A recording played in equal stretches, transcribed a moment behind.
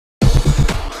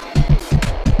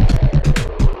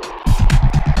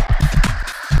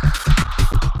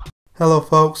Hello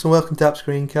folks and welcome to App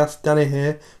Screencast. Danny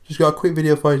here. Just got a quick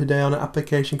video for you today on an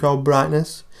application called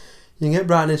Brightness. You can get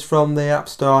Brightness from the App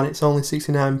Store and it's only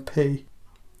 69p.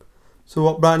 So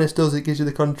what Brightness does, it gives you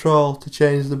the control to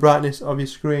change the brightness of your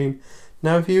screen.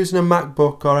 Now if you're using a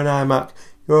MacBook or an iMac,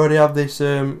 you already have this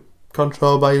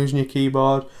control by using your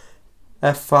keyboard,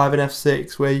 F5 and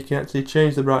F6, where you can actually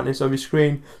change the brightness of your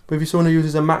screen. But if you're someone who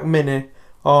uses a Mac Mini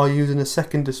or using a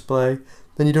second display,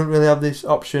 then you don't really have this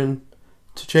option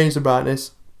to change the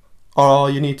brightness, or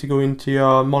you need to go into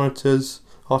your monitors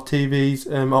or TV's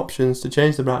options to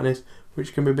change the brightness,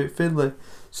 which can be a bit fiddly.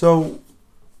 So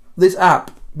this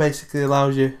app basically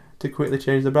allows you to quickly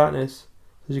change the brightness.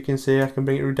 As you can see, I can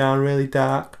bring it down really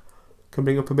dark, can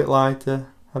bring it up a bit lighter,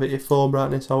 have it at full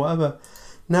brightness or whatever.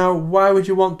 Now why would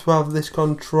you want to have this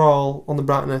control on the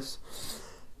brightness?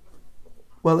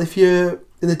 Well, if you're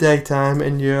in the daytime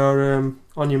and you're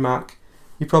on your Mac,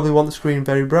 you probably want the screen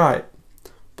very bright.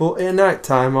 But at night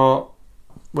time or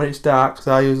when it's dark, because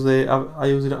I usually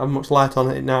don't have much light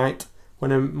on it at night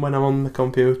when I'm on the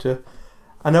computer,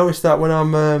 I notice that when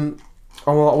I'm on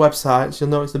a lot of websites,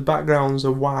 you'll notice the backgrounds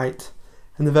are white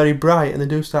and they're very bright, and they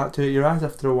do start to hurt your eyes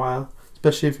after a while,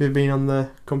 especially if you've been on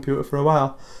the computer for a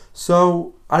while.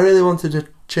 So I really wanted to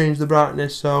change the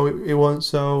brightness so it wasn't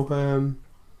so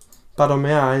bad on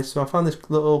my eyes. So I found this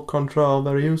little control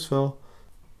very useful.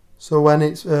 So when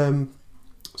it's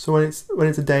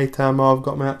a daytime or I've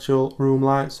got my actual room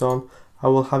lights on, I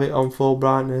will have it on full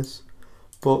brightness.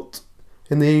 But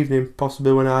in the evening,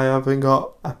 possibly when I haven't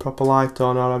got a proper light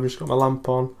on or I've just got my lamp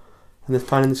on and they're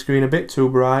finding the screen a bit too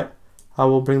bright, I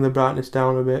will bring the brightness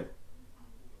down a bit,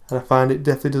 and I find it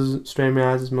definitely doesn't strain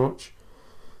my eyes as much.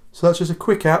 So that's just a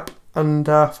quick app, and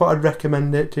I thought I'd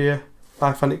recommend it to you.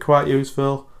 I find it quite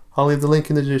useful. I'll leave the link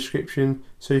in the description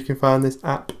so you can find this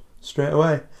app straight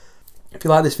away. If you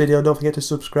like this video, don't forget to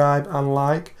subscribe and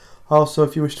like. Also,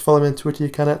 if you wish to follow me on Twitter, you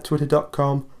can at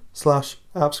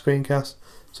twitter.com/appscreencast.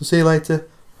 So see you later.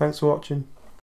 Thanks for watching.